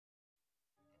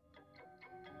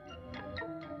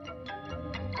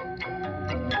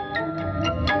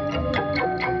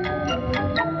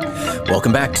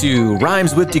Welcome back to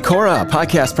Rhymes with Decorah, a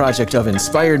podcast project of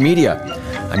Inspired Media.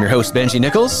 I'm your host, Benji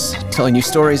Nichols, telling you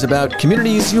stories about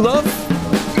communities you love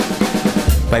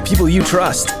by people you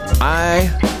trust. I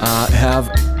have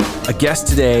a guest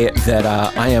today that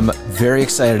I am very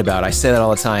excited about. I say that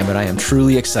all the time, but I am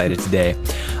truly excited today.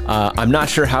 I'm not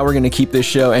sure how we're going to keep this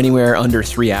show anywhere under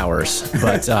 3 hours,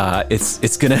 but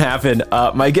it's going to happen.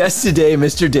 My guest today,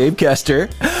 Mr. Dave Kester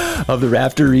of the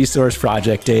Raptor Resource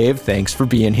Project. Dave, thanks for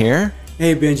being here.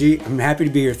 Hey, Benji. I'm happy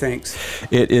to be here. Thanks.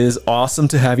 It is awesome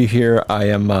to have you here. I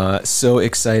am so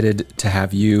excited to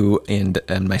have you and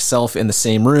myself in the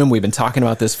same room. We've been talking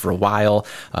about this for a while.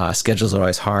 Schedules are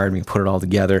always hard. We can put it all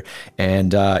together.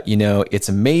 And, it's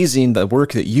amazing the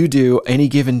work that you do any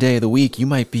given day of the week. You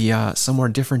might be somewhere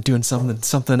different doing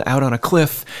something out on a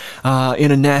cliff,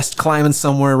 in a nest, climbing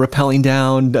somewhere, rappelling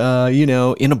down,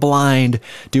 in a blind,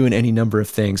 doing any number of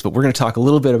things. But we're going to talk a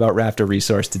little bit about Raptor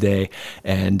Resource today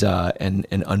and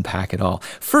unpack it all.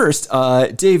 First,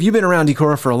 Dave, you've been around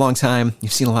Decorah for a long time.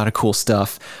 You've seen a lot of cool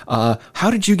stuff. How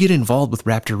did you get involved with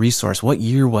Raptor Resource? What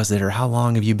year was it, or how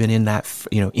long have you been in that,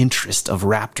 interest of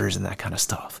raptors and that kind of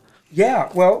stuff? Yeah,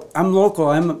 well, I'm local.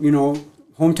 I'm,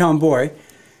 hometown boy.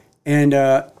 And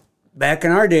back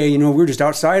in our day, we were just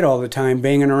outside all the time,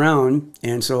 banging around.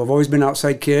 And so I've always been an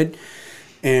outside kid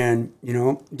and,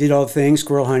 did all the things,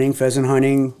 squirrel hunting, pheasant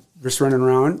hunting, just running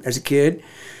around as a kid.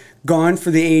 Gone for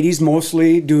the 80s,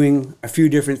 mostly doing a few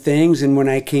different things. And when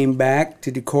I came back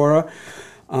to Decorah,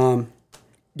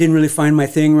 didn't really find my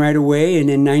thing right away. And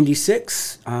in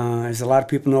 96, as a lot of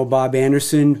people know, Bob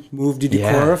Anderson moved to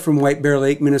Decorah from White Bear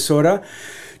Lake, Minnesota,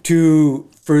 to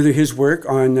further his work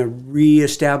on the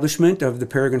reestablishment of the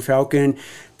peregrine falcon,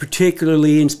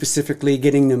 particularly and specifically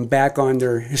getting them back on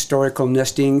their historical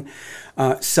nesting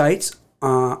sites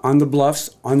on the bluffs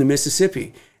on the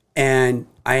Mississippi. And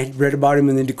I had read about him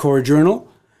in the Decorah Journal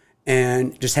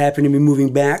and just happened to be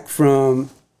moving back from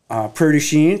Prairie du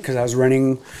Chien because I was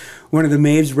running one of the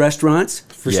Maeve's restaurants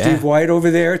for Steve White over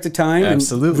there at the time.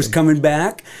 Absolutely. And was coming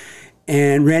back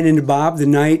and ran into Bob the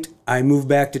night I moved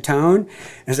back to town. And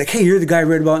I was like, hey, you're the guy I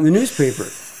read about in the newspaper.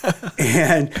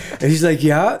 and he's like,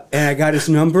 yeah. And I got his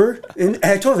number. And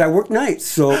I told him I work nights,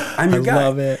 so I'm your guy. I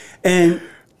love it. And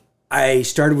I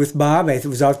started with Bob. I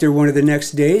was out there one of the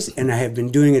next days, and I have been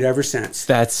doing it ever since.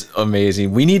 That's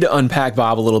amazing. We need to unpack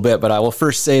Bob a little bit, but I will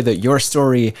first say that your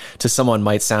story to someone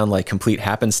might sound like complete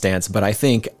happenstance, but I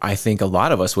think a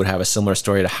lot of us would have a similar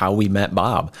story to how we met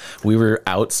Bob. We were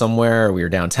out somewhere, we were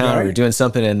downtown, we were doing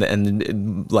something,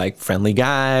 and like friendly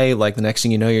guy, like the next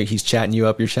thing you know, he's chatting you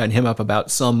up, you're chatting him up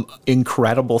about some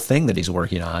incredible thing that he's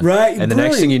working on. Right. And the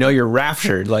next thing you know, you're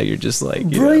raptured. Like, you're just like,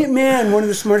 brilliant man. One of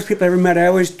the smartest people I ever met. I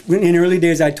always, in early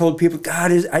days, I told people,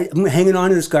 God, I'm hanging on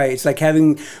to this guy. It's like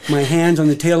having my hands on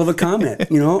the tail of a comet.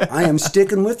 I am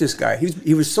sticking with this guy.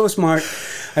 He was so smart.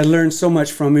 I learned so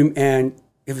much from him, and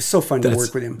it was so fun to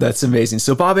work with him. That's amazing.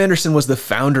 So Bob Anderson was the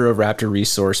founder of Raptor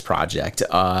Resource Project.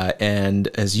 And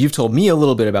as you've told me a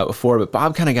little bit about before, but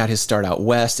Bob kind of got his start out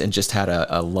west and just had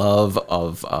a love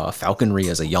of falconry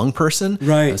as a young person.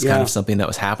 Right. It was kind of something that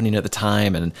was happening at the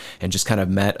time, and just kind of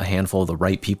met a handful of the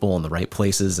right people in the right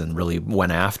places and really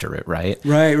went after it, right?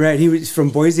 Right. He was from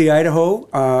Boise,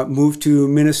 Idaho, moved to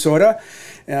Minnesota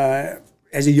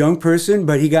as a young person,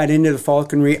 but he got into the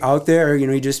falconry out there.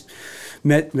 He just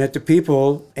met the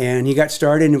people, and he got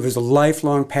started, and it was a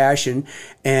lifelong passion,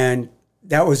 and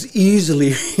that was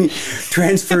easily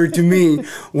transferred to me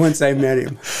once I met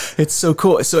him. It's so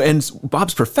cool. So, and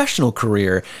Bob's professional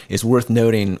career is worth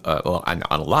noting, on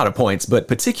a lot of points, but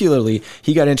particularly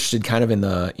he got interested kind of in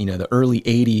the, the early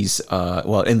 80s,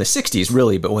 in the 60s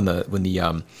really, but when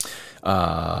the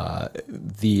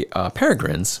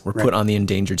peregrines were put on the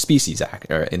Endangered Species Act,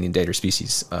 or in the Endangered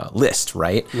Species list,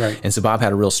 right? Right. And so Bob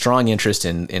had a real strong interest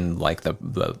in like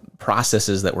the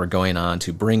processes that were going on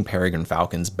to bring peregrine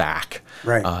falcons back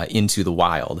into the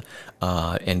wild,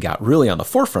 and got really on the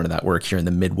forefront of that work here in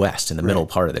the Midwest, in the middle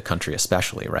part of the country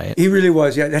especially, right? He really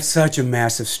was. Yeah, that's such a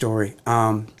massive story.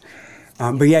 But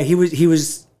yeah, he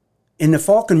was in the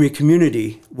falconry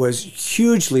community, was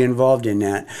hugely involved in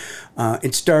that.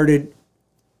 It started,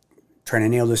 trying to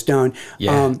nail this down,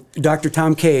 Dr.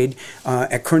 Tom Cade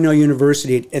at Cornell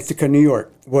University at Ithaca, New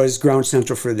York, was ground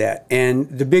central for that. And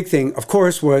the big thing, of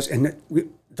course, was,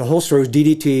 the whole story was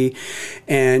DDT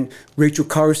and Rachel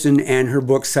Carson and her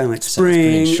book Silent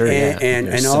Spring,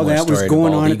 and all that was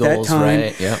going on eagles, at that time.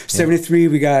 Right? Yep. 73,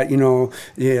 we got,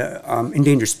 the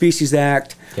Endangered Species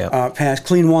Act passed,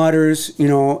 Clean Waters,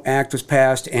 Act was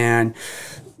passed, and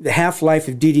the half-life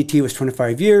of DDT was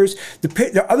 25 years.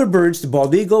 The other birds, the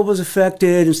bald eagle was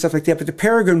affected and stuff like that, but the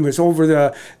peregrine was over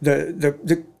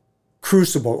the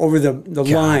crucible over the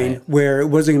line where it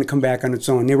wasn't going to come back on its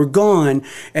own. They were gone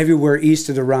everywhere east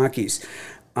of the Rockies.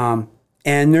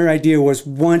 And their idea was,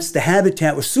 once the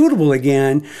habitat was suitable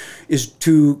again, is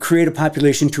to create a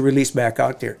population to release back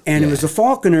out there. And it was the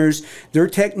falconers, their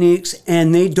techniques,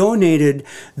 and they donated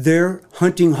their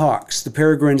hunting hawks, the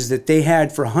peregrines that they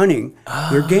had for hunting,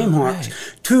 their game hawks,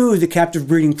 to the captive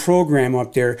breeding program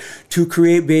up there to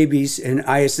create babies, and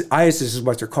ISIS is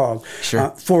what they're called,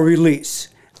 for release.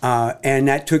 And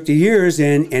that took the years,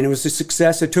 and it was a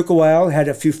success. It took a while, had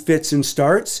a few fits and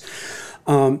starts.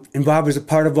 And Bob was a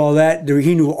part of all that.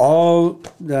 He knew all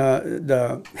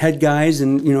the head guys,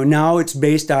 and now it's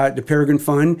based out at the Peregrine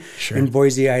Fund in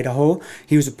Boise, Idaho.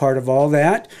 He was a part of all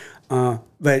that.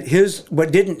 But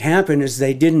what didn't happen is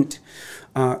they didn't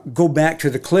go back to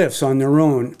the cliffs on their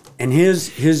own. And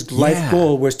his life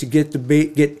goal was to get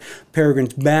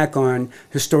peregrines back on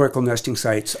historical nesting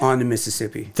sites on the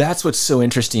Mississippi. That's what's so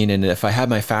interesting. And if I have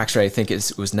my facts right, I think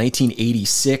it was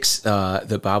 1986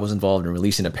 that Bob was involved in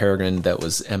releasing a peregrine that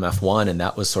was MF1, and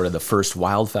that was sort of the first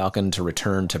wild falcon to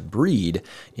return to breed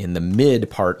in the mid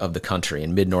part of the country,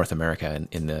 in mid North America,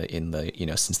 in the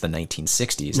since the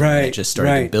 1960s. And it just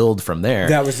started to build from there.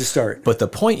 That was the start. But the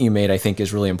point you made, I think,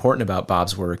 is really important about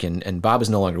Bob's work. And Bob is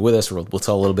no longer with us. We'll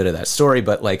tell a little bit of that story.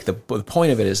 But like the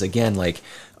point of it is, again, like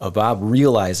Bob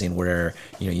realizing where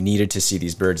you needed to see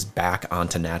these birds back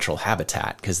onto natural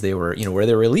habitat, because they were where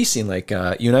they were releasing, like you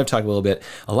and I've talked a little bit,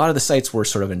 a lot of the sites were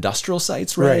sort of industrial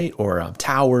sites, right? Or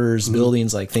towers,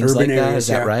 buildings, like things urban like that. Areas, is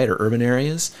that right? Or urban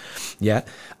areas.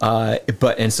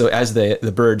 So as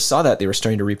the birds saw that, they were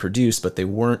starting to reproduce, but they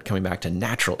weren't coming back to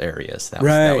natural areas. That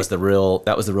was the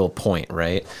real point,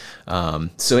 right?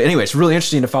 So anyway, it's really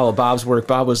interesting to follow Bob's work.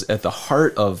 Bob was at the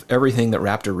heart of everything that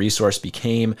Raptor Resource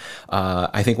became.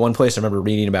 I think one place I remember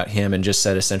reading about him and just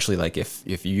said essentially, like,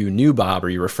 if you knew Bob or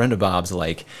you were a friend of Bob's,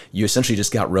 like, you essentially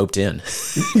just got roped in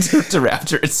to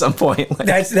Raptor at some point. Like,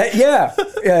 that's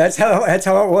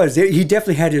how it was. He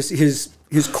definitely had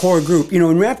his core group. And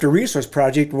Raptor Resource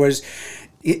Project was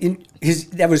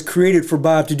that was created for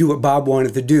Bob to do what Bob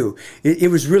wanted to do.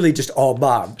 It was really just all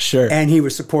Bob. Sure. And he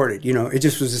was supported. It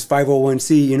just was his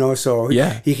 501c, so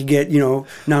he could get,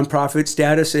 nonprofit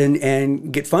status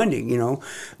and get funding,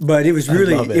 But it was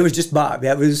really, it was just Bob.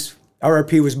 That was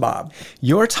RRP was Bob.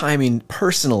 Your timing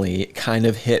personally kind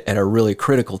of hit at a really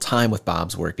critical time with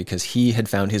Bob's work, because he had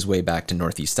found his way back to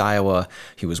Northeast Iowa.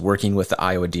 He was working with the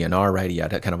Iowa DNR, right? He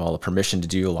had kind of all the permission to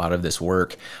do a lot of this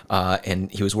work.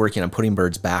 And he was working on putting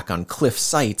birds back on cliff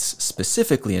sites,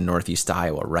 specifically in Northeast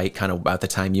Iowa, right? Kind of about the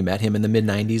time you met him in the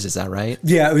mid-90s, is that right?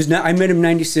 Yeah, it was. I met him in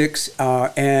 96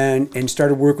 and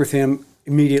started work with him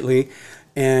immediately.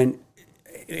 And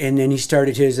then he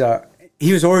started his...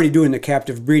 he was already doing the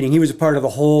captive breeding. He was a part of the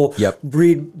whole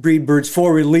breed birds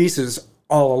for releases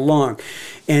all along.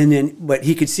 And then, but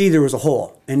he could see there was a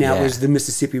hole, and that was the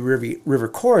Mississippi River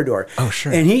corridor. Oh,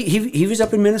 sure. And he was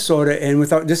up in Minnesota, and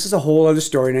this is a whole other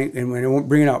story, and I won't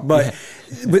bring it out. But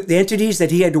the entities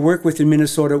that he had to work with in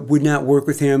Minnesota would not work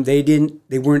with him.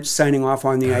 They weren't signing off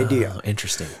on the idea.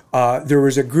 Interesting. There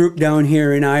was a group down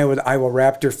here in Iowa, the Iowa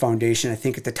Raptor Foundation, I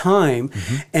think at the time,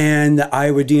 and the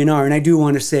Iowa DNR. And I do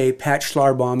want to say Pat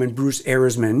Schlarbaum and Bruce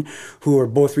Erisman, who are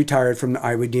both retired from the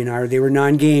Iowa DNR. They were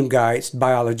non-game guys,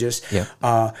 biologists.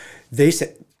 They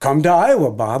said, "Come to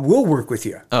Iowa, Bob. We'll work with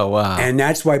you." Oh, wow. And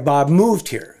that's why Bob moved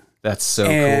here. That's so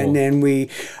cool. And then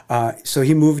so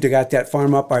he moved, got that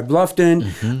farm up by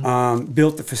Bluffton,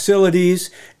 built the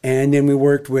facilities, and then we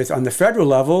worked on the federal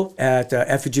level at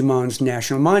Effigy Mounds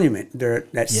National Monument.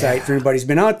 That site, if anybody's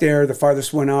been out there, the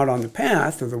farthest one out on the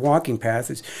path, or the walking path,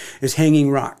 is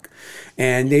Hanging Rock.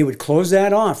 And they would close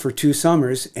that off for 2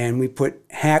 summers, and we put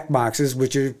hack boxes,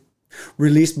 which are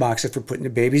release boxes for putting the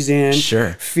babies in,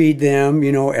 feed them,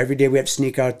 every day we have to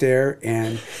sneak out there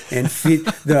and feed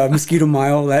the mosquito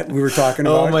mile that we were talking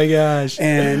about. Oh my gosh.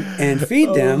 And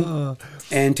feed them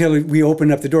until we opened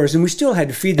up the doors, and we still had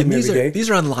to feed them every day. These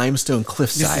are on limestone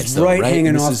cliff sides, though, right?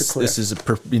 Hanging off the cliff. This is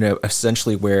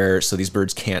essentially where these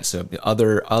birds can't. So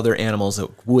other animals that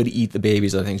would eat the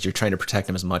babies, other things, you're trying to protect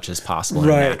them as much as possible in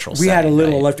a natural setting. We had a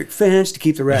little electric fence to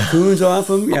keep the raccoons off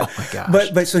them. Yeah. Oh my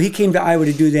gosh. But so he came to Iowa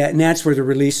to do that, and that's where the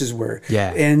releases were.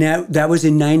 Yeah. And that was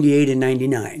in 98 and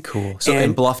 99. Cool. So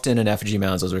in Bluffton and Effigy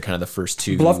Mounds, those were kind of the first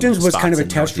 2. Bluffton's was kind of a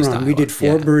test run. Iowa. We did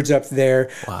 4 birds up there.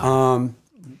 Wow.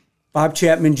 Bob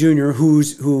Chapman Jr.,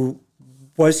 who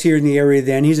was here in the area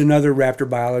then. He's another raptor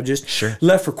biologist. Sure.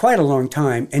 Left for quite a long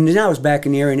time, and now is back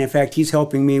in the area. And in fact, he's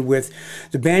helping me with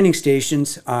the banding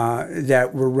stations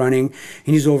that we're running,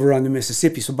 and he's over on the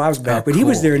Mississippi. So Bob's back, but he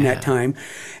was there in that time,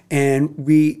 and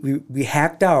we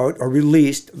hacked out or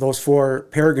released those 4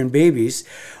 peregrine babies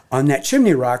on that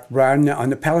chimney rock right on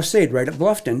the Palisade right at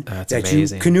Bluffton. That's that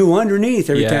amazing. You canoe underneath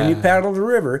every time you paddle the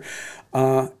river.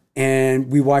 And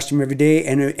we watched them every day,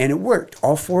 and it worked.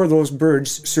 All 4 of those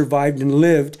birds survived and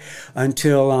lived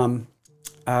until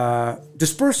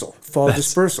dispersal,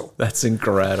 dispersal. That's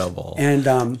incredible. And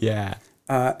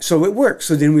so it worked.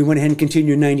 So then we went ahead and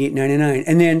continued in 98, 99.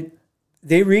 And then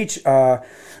they reach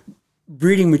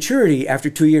breeding maturity after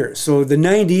 2 years. So the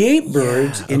 98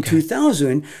 birds in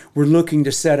 2000 were looking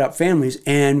to set up families,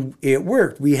 and it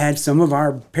worked. We had some of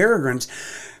our peregrines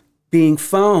being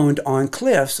found on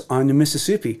cliffs on the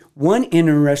Mississippi. One,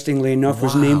 interestingly enough,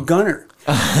 was named Gunner.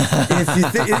 So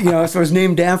it was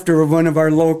named after one of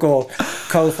our local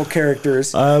colorful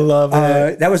characters. I love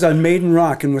it. That was on Maiden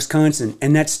Rock in Wisconsin,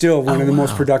 and that's still one of the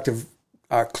most productive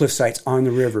cliff sites on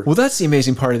the river. Well, that's the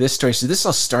amazing part of this story. So this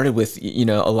all started with,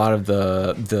 a lot of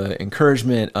the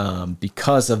encouragement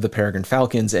because of the peregrine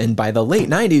falcons. And by the late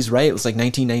 90s, right, it was like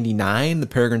 1999, the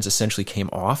peregrines essentially came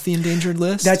off the endangered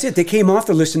list. That's it. They came off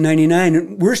the list in 99,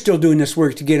 and we're still doing this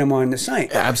work to get them on the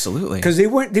site. Absolutely. Because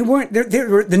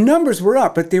the numbers were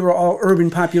up, but they were all urban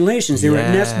populations. They were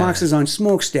at nest boxes on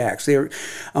smokestacks. They were,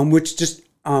 which just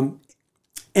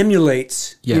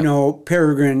emulates,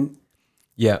 peregrine.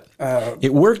 Yeah,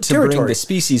 it worked to territory. bring the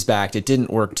species back. It didn't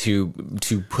work to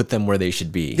put them where they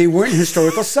should be. They weren't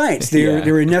historical sites. They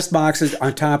were in nest boxes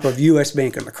on top of U.S.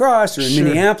 Bank and La Crosse, or in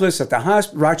Minneapolis at the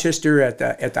Rochester at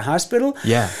the hospital.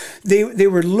 Yeah, they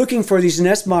were looking for these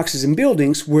nest boxes and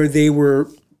buildings where they were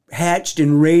hatched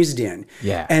and raised in.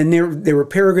 Yeah. And there were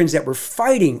peregrines that were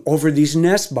fighting over these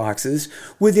nest boxes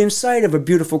within sight of a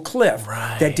beautiful cliff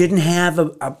that didn't have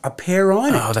a pair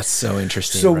on it. Oh, that's so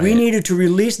interesting. So we needed to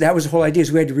release, that was the whole idea,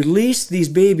 is we had to release these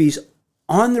babies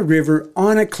on the river,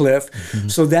 on a cliff. Mm-hmm.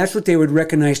 So that's what they would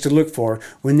recognize to look for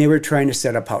when they were trying to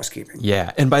set up housekeeping.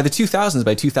 Yeah. And by the 2000s,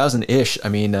 by 2000-ish, I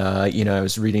mean, I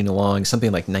was reading along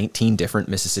something like 19 different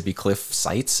Mississippi cliff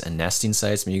sites and nesting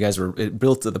sites. I mean, you guys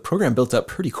the program built up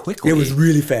pretty quickly. It was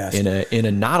really fast. In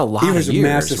a not a lot of years, right? It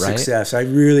was a massive success.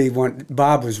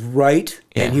 Bob was right,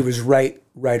 and he was right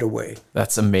away.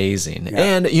 That's amazing. Yeah.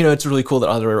 And, it's really cool that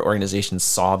other organizations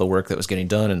saw the work that was getting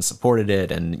done and supported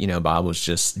it. And, Bob was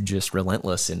just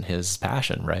relentless in his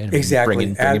passion, right? I mean, exactly.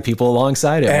 Bringing people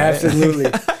alongside him. Absolutely.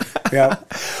 Right? Yeah.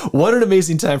 What an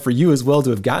amazing time for you as well to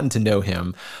have gotten to know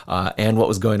him and what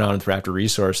was going on with Raptor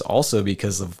Resource, also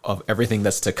because of everything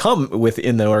that's to come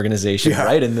within the organization,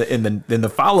 right? In the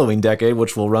following decade,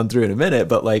 which we'll run through in a minute.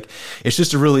 But it's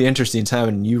just a really interesting time,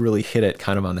 and you really hit it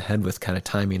kind of on the head with kind of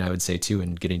timing, I would say too,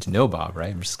 and getting to know Bob,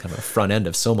 right? I'm just kind of the front end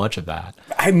of so much of that.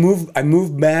 I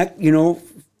moved back,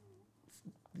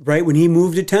 right when he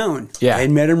moved to town. Yeah. I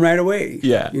met him right away.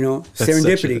 Yeah.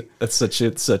 Serendipity. That's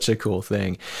such a cool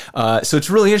thing. So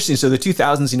it's really interesting. So the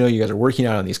 2000s, you guys are working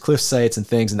out on these cliff sites and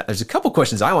things. And there's a couple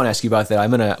questions I want to ask you about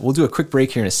that. We'll do a quick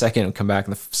break here in a second and come back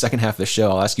in the second half of the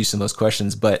show. I'll ask you some of those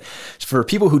questions. But for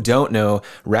people who don't know,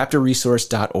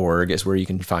 raptorresource.org is where you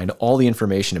can find all the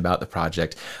information about the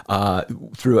project.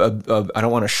 Through I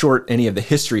don't want to short any of the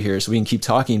history here so we can keep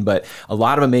talking, but a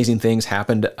lot of amazing things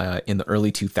happened in the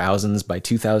early 2000s. By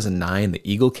 2009, the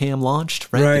Eagle Cam launched,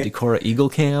 right? The Decorah Eagle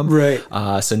Cam. Right.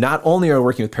 So not only are you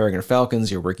working with peregrine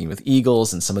falcons, you're working with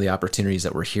eagles and some of the opportunities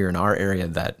that were here in our area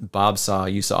that Bob saw,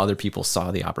 you saw, other people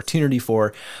saw the opportunity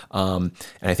for. And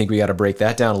I think we got to break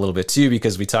that down a little bit too,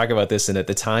 because we talk about this. And at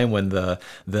the time when the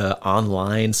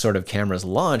online sort of cameras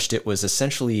launched, it was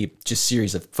essentially just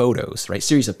series of photos, right?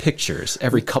 Series of pictures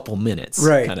every couple minutes,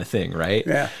 right, kind of thing, right?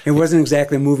 Yeah. It wasn't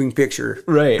exactly a moving picture.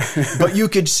 Right. But you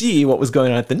could see what was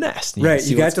going on at the nest. Right.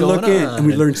 You got to look in, and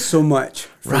we learned so much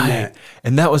from that.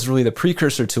 And that was really the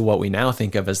precursor to what we now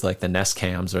think of as like the Nest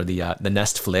cams or the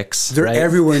Nest flicks. They're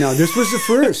everywhere now. This was the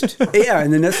first.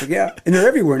 And the Nest, and they're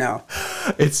everywhere now.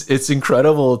 It's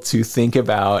incredible to think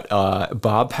about.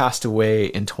 Bob passed away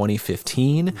in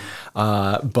 2015,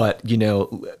 but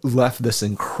left this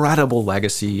incredible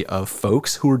legacy of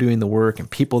folks who were doing the work and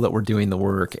people that were doing the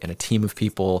work, and a team of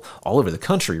people all over the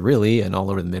country, really, and all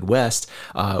over the Midwest,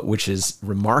 which is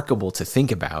remarkable to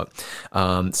think about.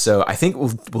 So I think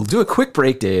we'll do a quick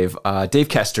break, Dave. Dave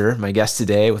Kester, my guest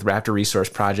today with Raptor Resource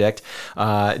Project.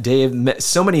 Dave,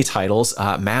 so many titles.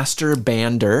 Master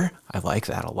Bander. I like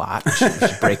that a lot. We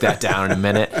should break that down in a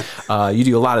minute. You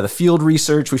do a lot of the field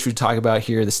research, which we talk about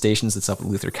here, the stations that's up at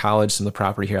Luther College, some of the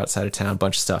property here outside of town, a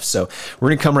bunch of stuff. So we're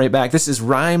going to come right back. This is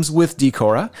Rhymes with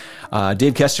Decorah.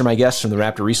 Dave Kester, my guest from the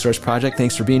Raptor Resource Project.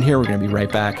 Thanks for being here. We're going to be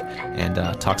right back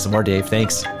and talk some more, Dave.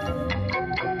 Thanks.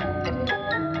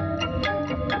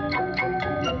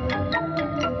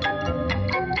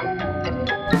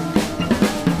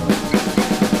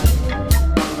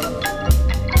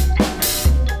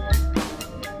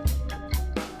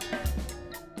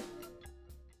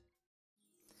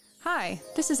 Hi,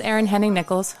 this is Erin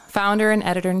Henning-Nichols, founder and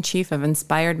editor-in-chief of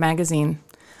Inspired Magazine.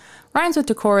 Rhymes with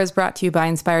Decorah is brought to you by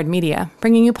Inspired Media,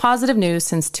 bringing you positive news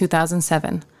since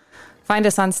 2007. Find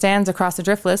us on stands across the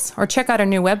Driftless, or check out our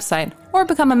new website, or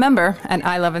become a member at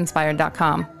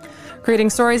iloveinspired.com. Creating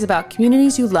stories about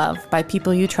communities you love by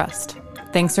people you trust.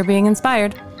 Thanks for being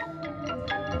inspired.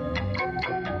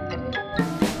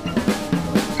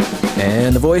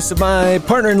 And the voice of my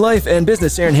partner in life and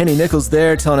business, Erin Henning-Nichols,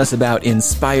 there telling us about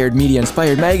Inspired Media,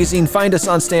 Inspired Magazine. Find us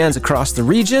on stands across the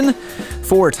region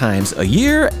 4 times a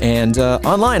year and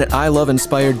online at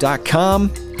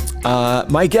iloveinspired.com.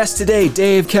 My guest today,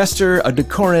 Dave Kester, a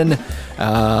Decoran,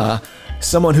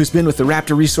 someone who's been with the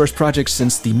Raptor Resource Project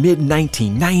since the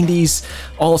mid-1990s,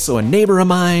 also a neighbor of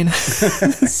mine,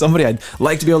 somebody I'd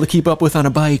like to be able to keep up with on a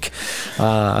bike.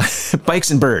 Bikes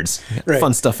and birds. Right.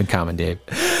 Fun stuff in common, Dave.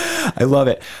 I love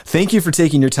it. Thank you for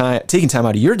taking time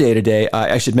out of your day today.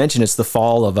 I should mention it's the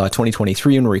fall of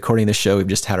 2023 and we're recording this show. We've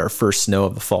just had our first snow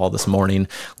of the fall this morning.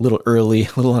 A little early,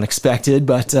 a little unexpected,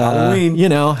 but Halloween.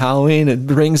 Halloween, it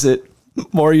brings it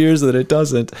more years than it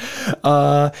doesn't.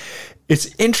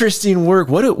 It's interesting work.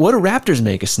 What do raptors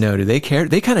make of snow? Do they care?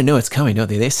 They kind of know it's coming, don't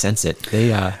they? They sense it.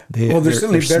 They're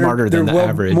certainly smarter than the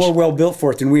average. More well built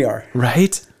for it than we are.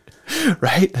 Right?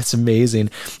 Right? That's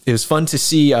amazing. It was fun to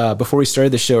see. Before we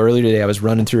started the show earlier today, I was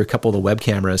running through a couple of the web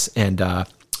cameras and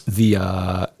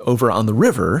over on the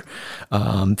river,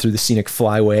 through the scenic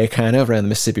flyway, kind of around the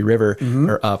Mississippi River,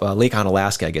 or up Lake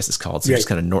Onalaska, I guess it's called. So just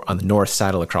kind of on the north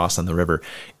side of La Crosse on the river.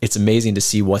 It's amazing to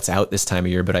see what's out this time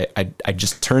of year. But I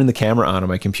just turned the camera on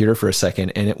my computer for a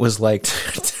second, and it was like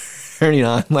turning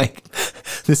on like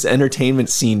this entertainment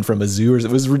scene from a zoo. It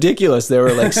was ridiculous. There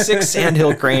were like 6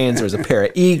 sandhill cranes. There was a pair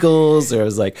of eagles. There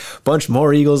was like a bunch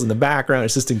more eagles in the background.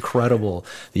 It's just incredible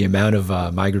the amount of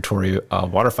migratory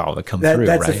waterfowl that come through.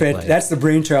 That's the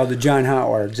brainchild of John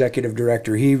Howe, our executive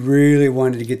director. He really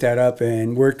wanted to get that up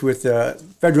and worked with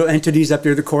federal entities up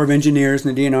there, the Corps of Engineers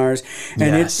and the DNRs.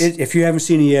 And if you haven't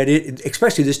seen it yet,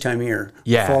 especially this time of year,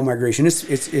 fall migration,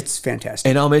 it's fantastic.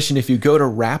 And I'll mention, if you go to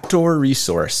Raptor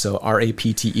Resource, so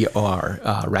Rapter,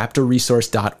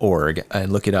 raptorresource.org,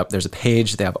 and look it up, there's a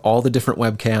page. They have all the different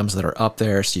webcams that are up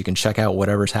there, so you can check out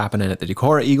whatever's happening at the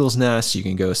Decorah Eagle's Nest. You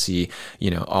can go see,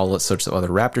 all sorts of other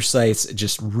raptor sites.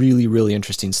 Just really, really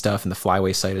interesting stuff. And the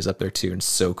Flyway site is up there too, and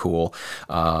so cool.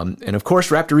 And of course,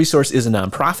 Raptor Resource is a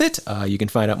nonprofit. You can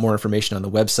find out more information on the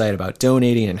website about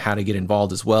donating and how to get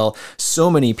involved as well. So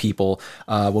many people.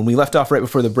 When we left off right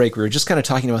before the break, we were just kind of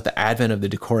talking about the advent of the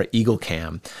Decorah Eagle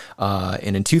Cam.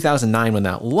 And in 2009, when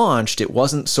that launched, it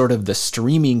wasn't sort of the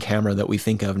streaming camera that we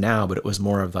think of now, but it was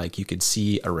more of like you could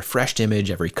see a refreshed image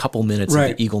every couple minutes of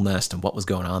the eagle nest and what was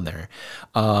going on there.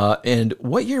 And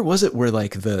what year was it where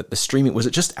like the streaming, was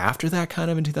it just after that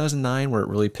kind of in 2009 where it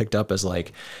really picked up as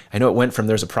like, I know it went from,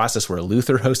 there's a process where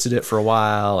Luther hosted it for a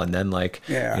while, and then like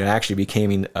it actually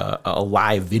became a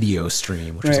live video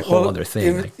stream, which is a whole other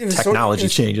thing. Technology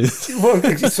changes. Well,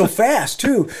 it's so fast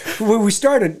too. When we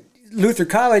started Luther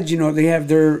College, they have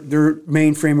their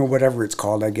mainframe or whatever it's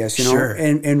called, I guess, Sure.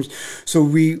 And so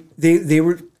they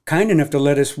were kind enough to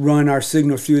let us run our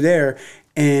signal through there.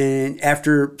 And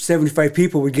after 75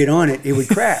 people would get on it, it would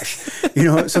crash,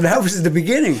 so that was the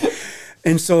beginning.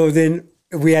 And so then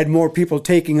we had more people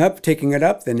taking it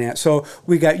up than that. So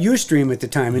we got Ustream at the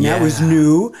time, and that was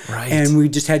new. Right. And we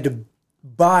just had to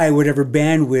buy whatever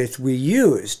bandwidth we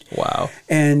used. Wow.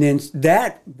 And then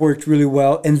that worked really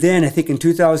well. And then I think in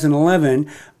 2011,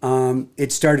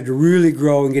 it started to really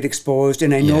grow and get exposed.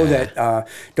 And I know that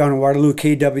down in Waterloo,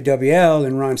 KWWL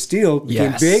and Ron Steele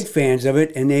became big fans of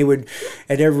it. And they would,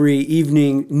 at every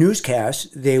evening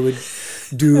newscast, they would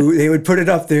they would put it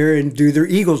up there and do their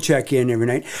Eagle check-in every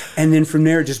night. And then from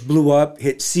there, it just blew up,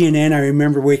 hit CNN. I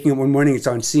remember waking up one morning, it's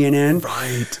on CNN.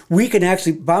 Right. We could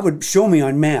actually, Bob would show me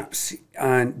on maps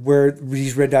on where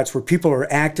these red dots where people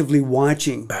are actively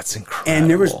watching. That's incredible. And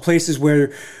there was places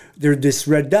where there's this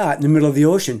red dot in the middle of the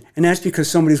ocean, and that's because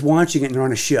somebody's watching it and they're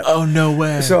on a ship. Oh, no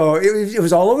way. So it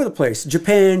was all over the place.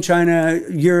 Japan, China,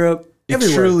 Europe,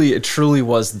 everywhere. It truly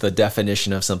was the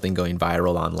definition of something going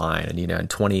viral online. And, in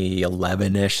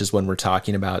 2011-ish is when we're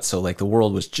talking about. So like the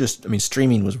world was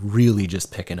streaming was really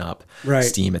just picking up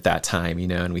steam at that time,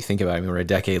 and we think about it, we're a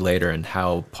decade later and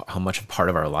how much a part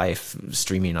of our life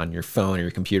streaming on your phone or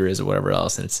your computer is or whatever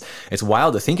else. And it's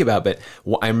wild to think about. But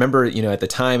I remember, at the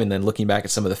time and then looking back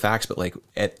at some of the facts, but like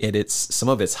at its, some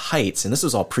of its heights, and this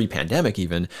was all pre-pandemic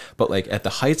even, but like at the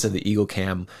heights of the Eagle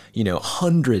Cam,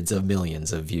 hundreds of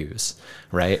millions of views.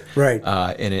 Right.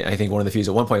 I think one of the views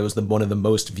at one point was one of the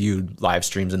most viewed live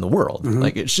streams in the world. Mm-hmm.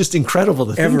 Like it's just incredible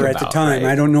to think about. At the time.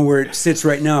 Right? I don't know where it sits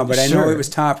right now, but I know it was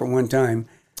top at one time.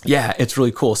 Yeah, it's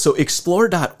really cool. So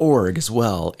explore.org as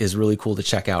well is really cool to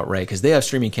check out, right? Because they have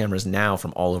streaming cameras now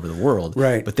from all over the world.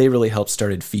 Right. But they really helped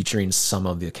started featuring some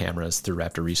of the cameras through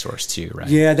Raptor Resource too, right?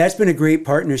 Yeah, that's been a great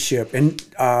partnership. And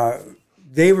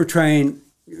they were trying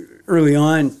early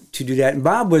on to do that. And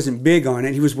Bob wasn't big on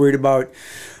it. He was worried about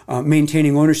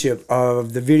maintaining ownership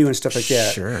of the video and stuff like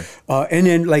that. Sure. And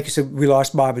then, like you said, we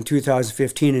lost Bob in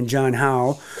 2015, and John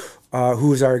Howe, who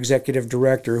was our executive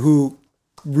director, who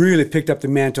really picked up the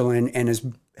mantle and has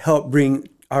helped bring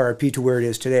RRP to where it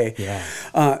is today. Yeah.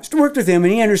 Worked with him,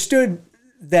 and he understood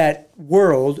that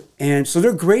world, and so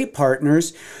they're great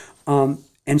partners. And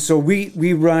so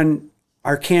we run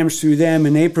our cams through them,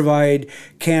 and they provide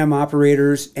cam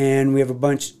operators, and we have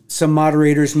some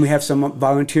moderators, and we have some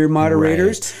volunteer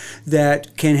moderators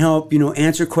that can help,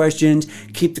 answer questions,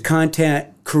 keep the content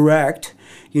correct,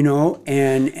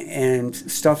 and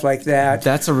stuff like that.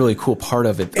 That's a really cool part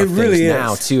of it. It really is.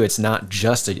 Now too. It's not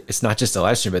just a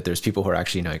live stream, but there's people who are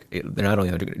actually, they're not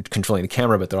only controlling the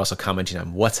camera, but they're also commenting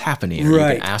on what's happening. You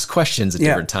can ask questions at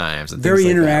different times. And very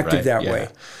things like interactive that way.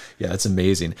 Yeah, that's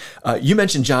amazing. You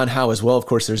mentioned John Howe as well. Of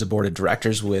course, there's a board of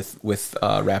directors with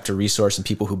Raptor Resource and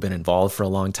people who've been involved for a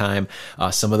long time.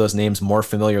 Some of those names more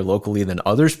familiar locally than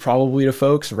others, probably to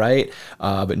folks, right?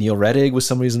 But Neil Reddig was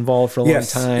somebody who's involved for a long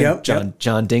time.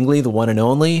 John Dingley, the one and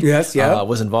only,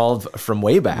 was involved from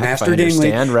way back. Master if I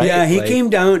understand, Dingley. right? Yeah, he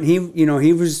came down. He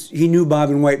knew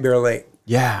Bob in White Bear Lake.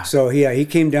 Yeah. So he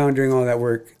came down during all that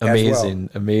work. Amazing.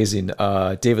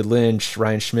 David Lynch,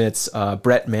 Ryan Schmitz,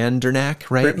 Brett Mandernack,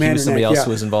 right? He was somebody else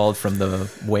who was involved from the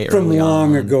way early on.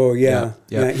 Long ago, yeah.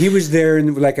 He was there,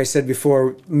 and like I said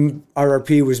before,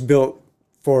 RRP was built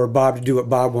for Bob to do what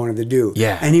Bob wanted to do.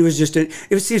 Yeah. And he was just,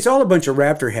 it's all a bunch of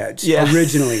Raptor heads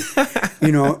originally,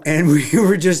 and we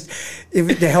were just,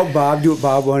 to help Bob do what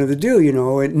Bob wanted to do,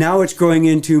 and now it's growing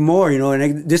into more,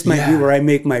 and this might be where I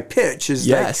make my pitch is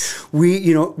like,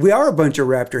 we are a bunch of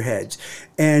Raptor heads,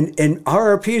 and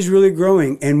RRP is really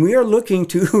growing, and we are looking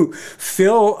to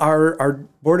fill our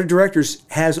board of directors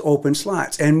has open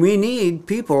slots, and we need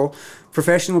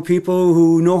professional people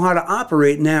who know how to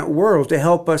operate in that world to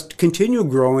help us continue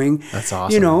growing. That's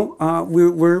awesome.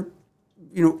 We're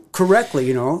correctly,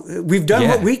 we've done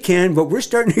what we can, but we're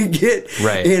starting to get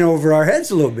in over our heads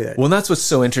a little bit. Well, and that's what's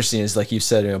so interesting is, like you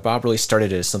said, Bob really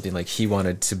started it as something like he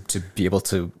wanted to be able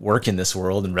to work in this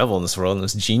world and revel in this world, and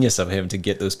it's genius of him to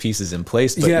get those pieces in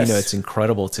place. But, it's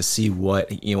incredible to see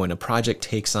what, when a project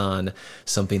takes on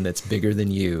something that's bigger than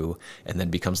you and then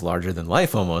becomes larger than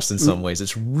life almost in some ways.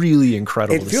 It's really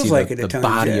incredible to see the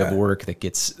body of work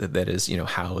that is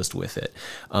housed with it.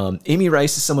 Amy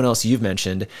Rice is someone else you've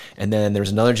mentioned, and then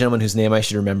there's another gentleman whose name I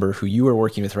should remember who you are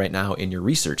working with right now in your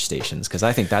research stations, because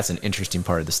I think that's an interesting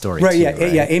part of the story. Right.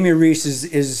 Amy Reese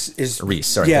is Reese.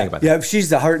 Sorry, think about that. Yeah,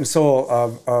 she's the heart and soul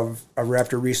of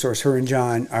Raptor Resource. Her and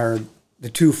John are the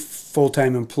two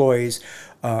full-time employees,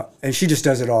 and she just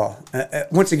does it all.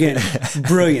 Once again,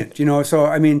 brilliant.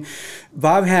 So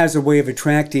Bob has a way of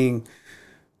attracting.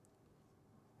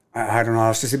 I don't know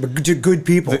how to say, but good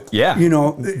people.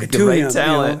 To him,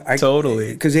 talent.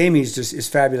 Totally. Because Amy's is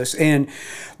fabulous,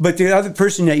 but the other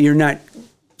person that you're not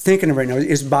thinking of right now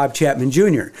is Bob Chapman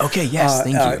Jr. Okay, yes,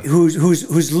 thank you.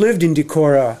 Who's lived in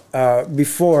Decorah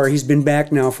before. He's been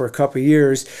back now for a couple of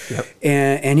years,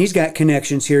 and he's got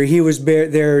connections here. He was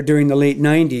there during the late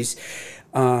 '90s.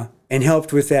 And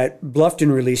helped with that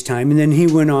Bluffton release time. And then he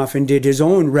went off and did his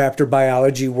own raptor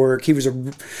biology work. He was a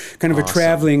kind of a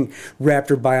traveling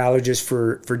raptor biologist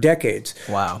for decades.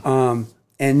 Wow.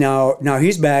 And now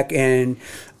he's back, and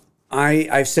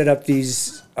I've set up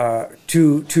these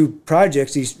two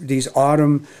projects, these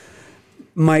autumn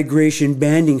migration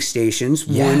banding stations,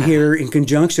 one here in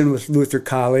conjunction with Luther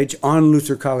College on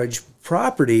Luther College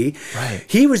property. Right.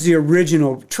 He was the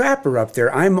original trapper up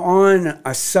there. I'm on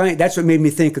a site. That's what made me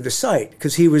think of the site,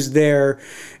 because he was there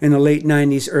in the late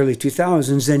 90s, early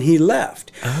 2000s, and he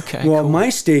left. Okay, well, cool. my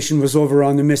station was over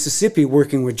on the Mississippi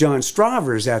working with John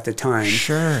Stravers at the time.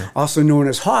 Sure. Also known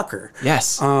as Hawker.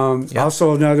 Yes.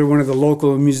 Also another one of the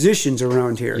local musicians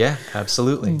around here. Yeah,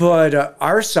 absolutely. But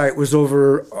our site was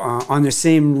over on the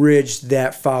same ridge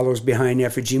that follows behind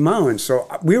Effigy Mountain. So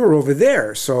we were over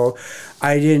there. So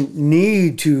I didn't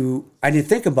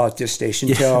think about this station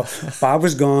until Bob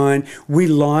was gone. We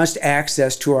lost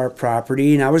access to our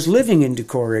property, and I was living in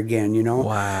Decorah again,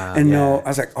 Wow. And I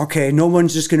was like, okay, no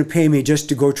one's just going to pay me just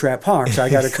to go trap hawks. I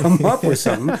got to come up with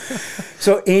something.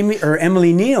 So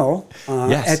Emily Neal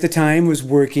at the time was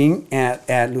working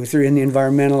at Luther in the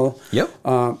environmental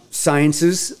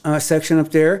sciences section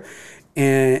up there.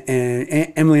 And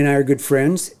Emily and I are good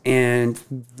friends, and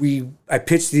I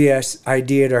pitched the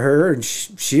idea to her, and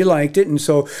she liked it, and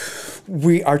so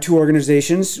our two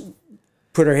organizations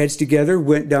put our heads together,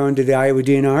 went down to the Iowa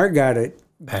DNR, got a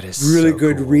really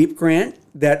good cool. REAP grant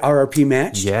that RRP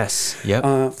matched. Yes.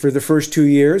 Yep. For the first 2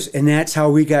 years, and that's how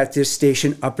we got this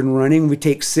station up and running. We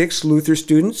take 6 Luther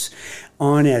students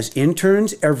on as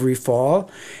interns every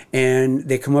fall, and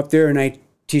they come up there, and I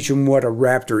teach them what a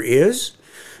raptor is.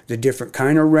 The different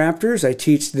kind of raptors. I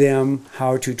teach them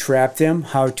how to trap them,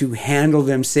 how to handle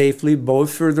them safely,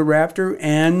 both for the raptor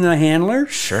and the handler.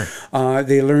 Sure.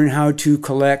 They learn how to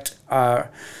collect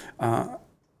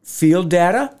field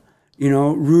data,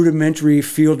 rudimentary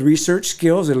field research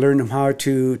skills. They learn them how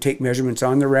to take measurements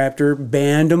on the raptor,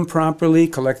 band them properly,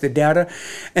 collect the data.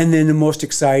 And then the most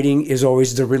exciting is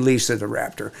always the release of the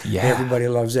raptor. Yeah. Everybody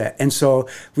loves that. And so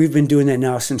we've been doing that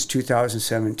now since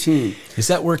 2017. Is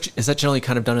that generally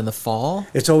kind of done in the fall?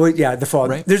 It's always, the fall.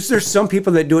 Right. There's some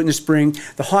people that do it in the spring.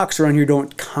 The hawks around here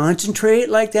don't concentrate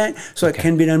like that, so it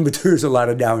can be done, but there's a lot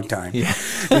of downtime. Yeah.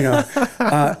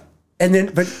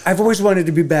 But I've always wanted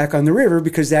to be back on the river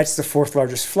because that's the 4th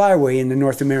largest flyway in the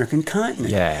North American continent.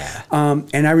 Yeah.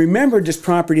 And I remembered this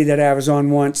property that I was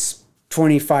on once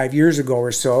 25 years ago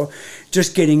or so,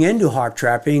 just getting into hawk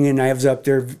trapping, and I was up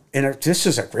there, and this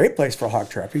is a great place for hawk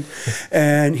trapping.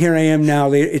 And here I am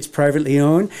now. It's privately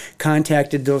owned.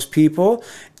 Contacted those people,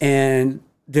 and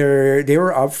they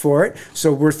were up for it.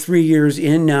 So we're 3 years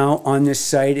in now on this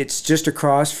site. It's just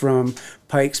across from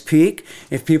Pikes Peak.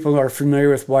 If people are familiar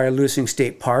with Wyalusing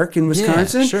State Park in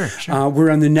Wisconsin, sure. We're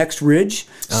on the next ridge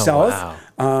south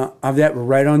of that. We're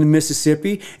right on the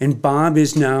Mississippi. And Bob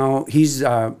is now, he's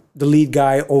the lead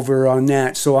guy over on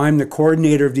that. So I'm the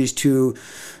coordinator of these two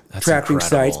trapping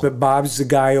sites, but Bob's the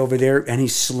guy over there, and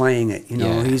he's slaying it.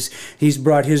 He's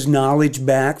brought his knowledge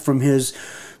back from his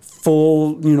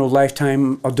full,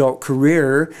 lifetime adult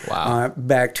career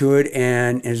back to it,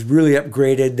 and has really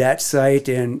upgraded that site.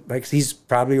 And he's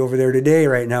probably over there today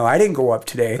right now. I didn't go up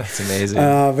today. That's amazing.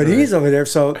 But he's over there.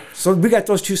 So we got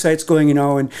those 2 sites going,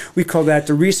 and we call that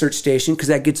the research station because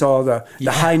that gets all the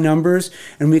high numbers.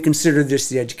 And we consider this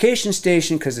the education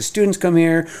station because the students come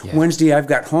here. Yeah. Wednesday, I've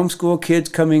got homeschool kids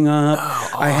coming up.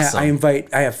 Oh, awesome.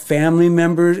 I have family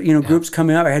members, groups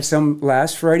coming up. I had some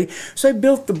last Friday. So I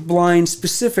built the blind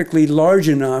specifically large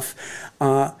enough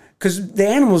because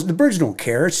the birds don't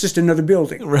care. It's just another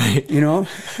building, right?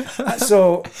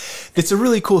 So it's a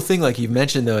really cool thing, like you've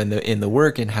mentioned though in the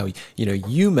work, and how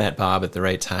you met Bob at the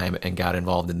right time and got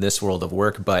involved in this world of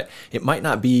work. But it might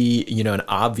not be an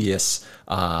obvious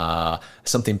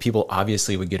something people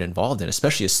obviously would get involved in,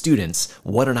 especially as students.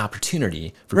 What an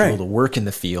opportunity for people to work in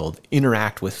the field,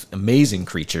 interact with amazing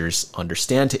creatures,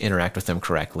 understand to interact with them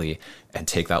correctly, and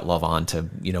take that love on to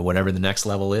whatever the next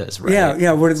level is. Right?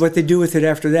 Yeah. What they do with it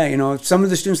after that, some of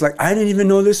the students I didn't even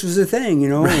know this was a thing.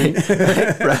 Right.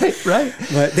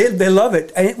 But they love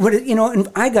it. And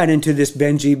I got into this,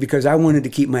 Benji, because I wanted to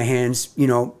keep my hands,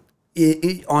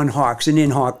 on hawks and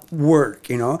in hawk work,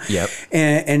 Yep.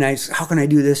 And I, how can I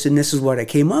do this? And this is what I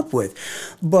came up with.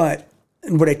 But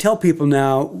what I tell people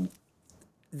now,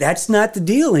 that's not the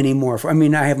deal anymore.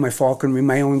 I have my falconry,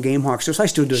 my own game hawks, so I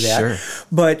still do that. Sure.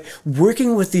 But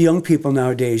working with the young people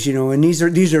nowadays, and these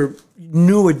are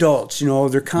new adults,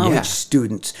 they're college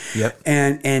students. Yep.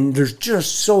 And they're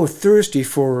just so thirsty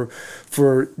for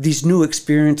these new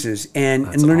experiences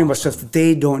and learning about stuff that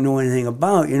they don't know anything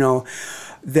about,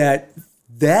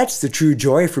 that's the true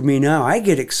joy for me now. I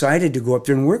get excited to go up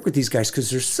there and work with these guys because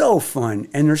they're so fun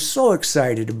and they're so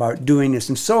excited about doing this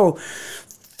and so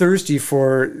thirsty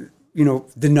for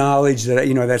the knowledge that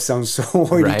that sounds so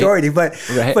hoity-toity, but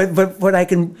what I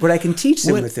can teach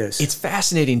them with this. It's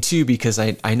fascinating too, because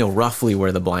I know roughly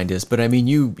where the blind is, but I mean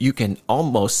you can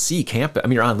almost see campus. I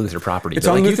mean, you're on Luther property. It's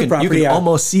on Luther property. You can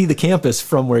almost see the campus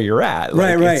from where you're at.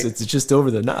 Right. It's just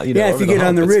over the if you get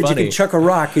on the ridge, you can chuck a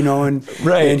rock, and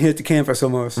hit the campus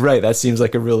almost. Right. That seems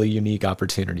like a really unique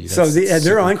opportunity.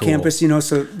 They're on campus,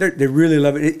 so they really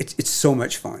love it. It's so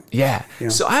much fun. Yeah.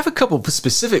 So I have a couple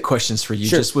specific questions for you,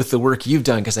 just with the work you've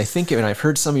done, because I think, and I've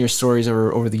heard some of your stories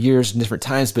over the years in different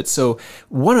times, but so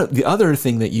one of the other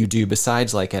thing that you do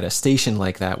besides like at a station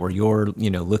like that where you're,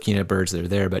 looking at birds that are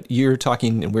there, but you're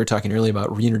talking, and we were talking earlier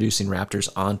about reintroducing raptors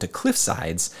onto cliff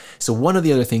sides. So one of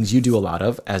the other things you do a lot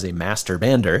of as a master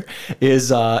bander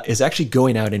is actually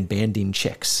going out and banding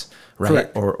chicks.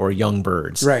 Right. Or young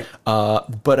birds. Right.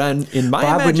 But in my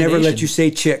Bob would never let you say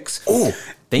chicks. Oh,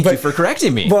 Thank you for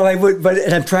correcting me. Well, I would, but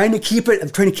I'm trying to keep it.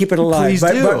 Alive. Please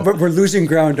do. But we're losing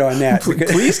ground on that.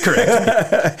 Please correct me.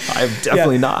 I'm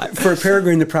definitely not. For a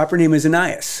peregrine, the proper name is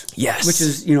Anais. Yes, which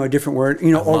is a different word.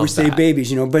 Or we say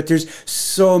babies. But there's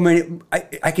so many.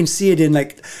 I can see it in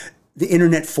like the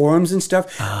internet forums and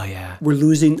stuff. Oh yeah, we're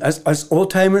losing us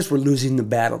old timers. We're losing the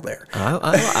battle there.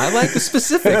 I like the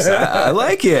specifics. I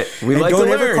like it. We like to learn.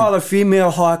 Don't ever call a female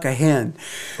hawk a hen.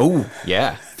 Oh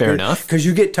yeah. Fair enough. Because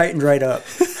you get tightened right up.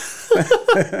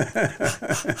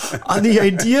 On the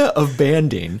idea of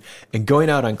banding and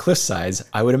going out on cliff sides,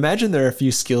 I would imagine there are a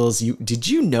few skills. Did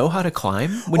you know how to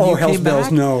climb when you came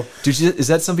back? No. Is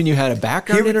that something you had a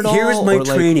background in at all? Here's my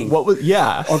training.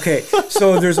 Okay,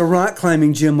 so there's a rock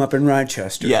climbing gym up in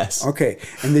Rochester. Yes. Okay,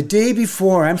 and the day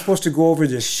before I'm supposed to go over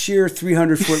this sheer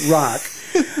 300-foot rock.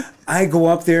 I go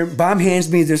up there. Bob hands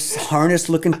me this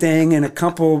harness-looking thing and a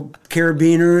couple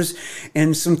carabiners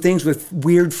and some things with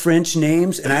weird French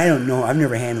names. And I don't know. I've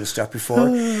never handled stuff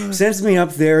before. Sends me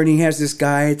up there, and he has this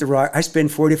guy at the rock. I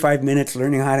spend 45 minutes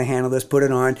learning how to handle this, put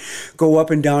it on, go up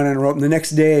and down on a rope. And the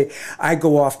next day, I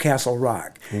go off Castle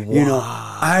Rock.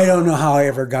 Wow. I don't know how I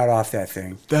ever got off that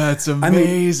thing. That's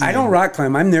amazing. I don't rock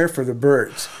climb. I'm there for the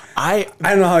birds. I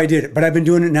don't know how I did it, but I've been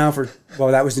doing it now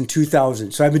that was in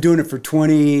 2000. So I've been doing it for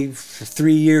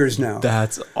 23 years now.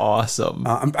 That's awesome.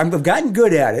 I've gotten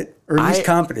good at it, or at least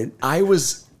competent. I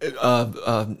was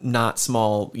not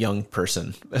small young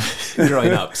person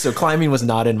growing up, so climbing was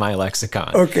not in my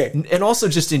lexicon. Okay. And also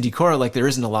just in Decorah, like there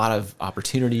isn't a lot of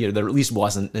opportunity, or there at least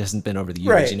hasn't been over the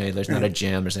years. Right. There's not a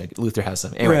gym. Luther has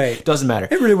some. Anyway, it doesn't matter.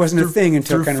 It really wasn't a thing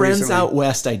until through kind of friends recently. out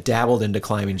west. I dabbled into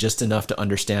climbing just enough to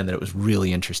understand that it was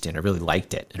really interesting. I really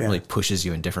liked it. It really pushes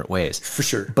you in different ways. For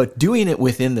sure. But doing it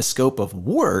within the scope of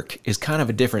work is kind of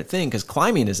a different thing, because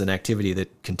climbing is an activity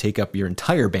that can take up your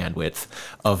entire bandwidth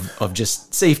of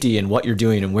just safety and what you're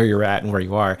doing and where you're at and where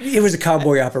you are. It was a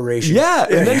cowboy operation. Yeah,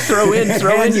 and then throw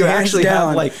in you actually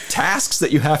have like tasks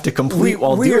that you have to complete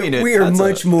while doing it. We are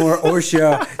much more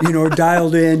OSHA,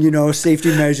 dialed in,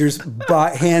 safety measures,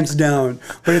 hands down.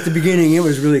 But at the beginning, it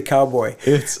was really cowboy.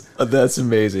 That's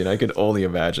amazing. I can only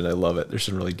imagine. I love it. There's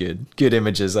some really good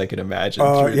images I can imagine.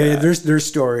 Oh yeah, there's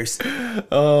stories.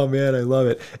 Oh man, I love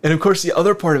it. And of course, the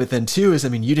other part of it then too is,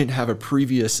 you didn't have a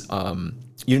previous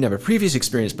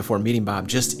experience before meeting Bob,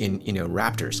 just in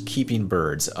raptors, keeping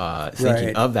birds,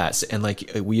 thinking of that, and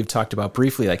like we have talked about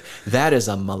briefly, like that is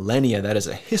a millennia, that is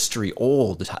a history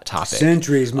old topic,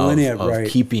 centuries, millennia of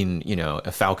keeping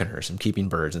falconers and keeping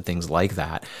birds and things like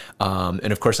that,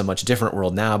 and of course a much different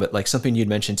world now. But like something you'd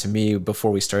mentioned to me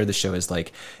before we started the show is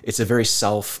like it's a very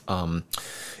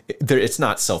it's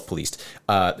not self-policed.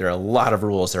 There are a lot of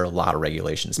rules. There are a lot of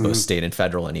regulations, both state and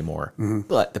federal anymore. Mm-hmm.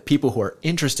 But the people who are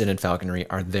interested in falconry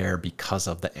are there because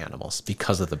of the animals,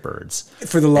 because of the birds.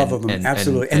 For the love of them,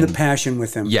 absolutely. And the passion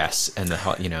with them. Yes, and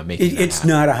making it's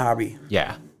not a hobby.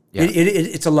 Yeah.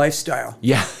 It's a lifestyle.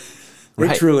 Yeah.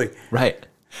 Right. Truly. Right.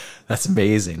 That's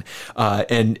amazing.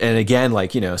 And again,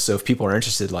 so if people are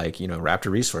interested,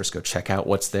 Raptor Resource, go check out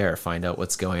what's there, find out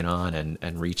what's going on,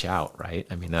 and reach out, right?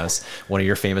 That was one of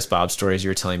your famous Bob stories you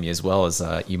were telling me as well, is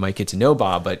you might get to know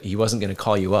Bob, but he wasn't going to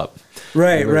call you up.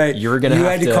 Right. You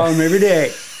had to call him every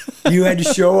day. You had to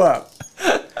show up.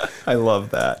 I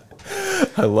love that.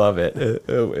 I love it.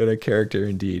 And a character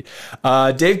indeed.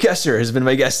 Dave Kester has been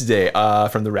my guest today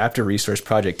from the Raptor Resource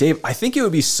Project. Dave, I think it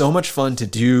would be so much fun to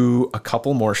do a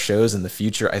couple more shows in the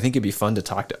future. I think it'd be fun to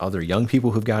talk to other young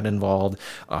people who've gotten involved,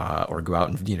 or go out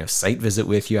and site visit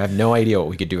with you. I have no idea what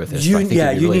we could do with this. You need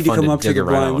to come up to the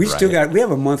blind. We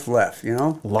have a month left.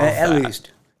 At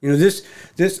least.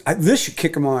 This should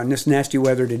kick them on this nasty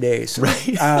weather today. So, right.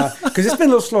 Because it's been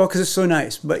a little slow because it's so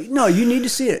nice. But no, you need to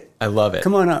see it. I love it.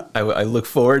 Come on up. I look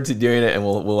forward to doing it, and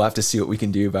we'll have to see what we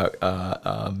can do about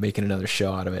making another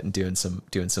show out of it and doing some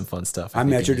fun stuff.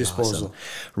 I'm at your disposal.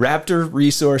 Awesome.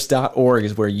 RaptorResource.org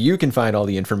is where you can find all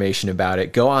the information about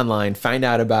it. Go online, find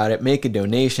out about it, make a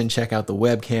donation, check out the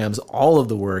webcams, all of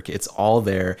the work. It's all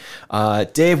there.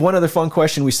 Dave, one other fun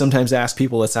question we sometimes ask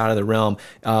people that's out of the realm.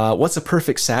 What's a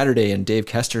perfect Saturday in Dave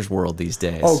Kester's world these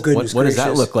days? Oh, goodness What does that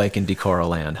gracious. look like in Decorah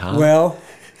land, huh? Well,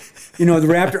 the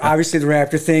Raptor, obviously the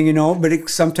Raptor thing, but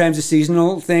sometimes a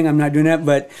seasonal thing. I'm not doing that.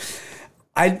 But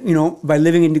by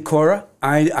living in Decorah,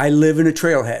 I live in a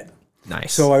trailhead.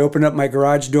 Nice. So I open up my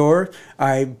garage door.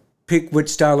 I pick what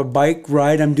style of bike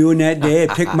ride I'm doing that day.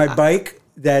 I pick my bike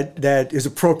that is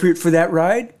appropriate for that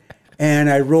ride. And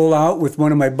I roll out with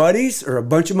one of my buddies or a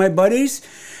bunch of my buddies.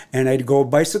 And I'd go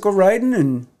bicycle riding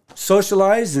and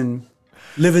socialize and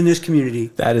live in this community.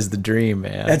 That is the dream,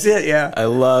 man. That's it, yeah. I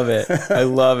love it. I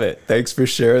love it. Thanks for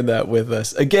sharing that with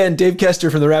us. Again, Dave Kester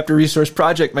from the Raptor Resource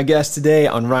Project, my guest today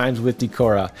on Rhymes with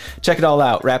Decorah. Check it all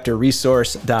out,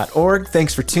 raptorresource.org.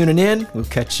 Thanks for tuning in. We'll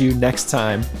catch you next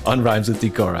time on Rhymes with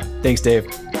Decorah. Thanks, Dave.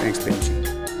 Thanks, Benji.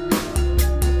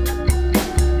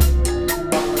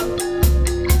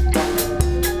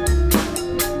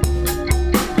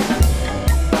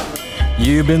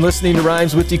 You've been listening to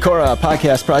Rhymes with Decorah, a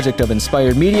podcast project of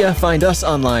Inspired Media. Find us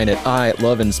online at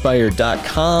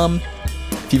iloveinspired.com.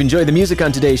 If you've enjoyed the music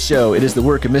on today's show, it is the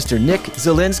work of Mr. Nick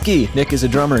Zielinski. Nick is a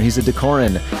drummer. He's a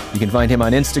Decoran. You can find him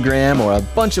on Instagram or a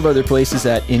bunch of other places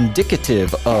at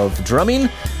Indicative of Drumming.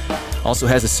 Also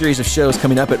has a series of shows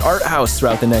coming up at Art House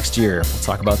throughout the next year. We'll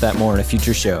talk about that more in a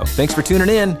future show. Thanks for tuning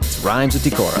in. It's Rhymes with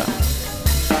Decorah.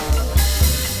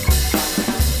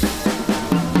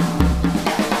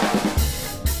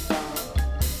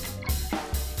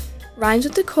 Rhymes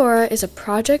with Decorah is a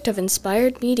project of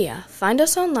Inspired Media. Find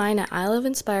us online at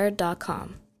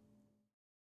iloveinspired.com.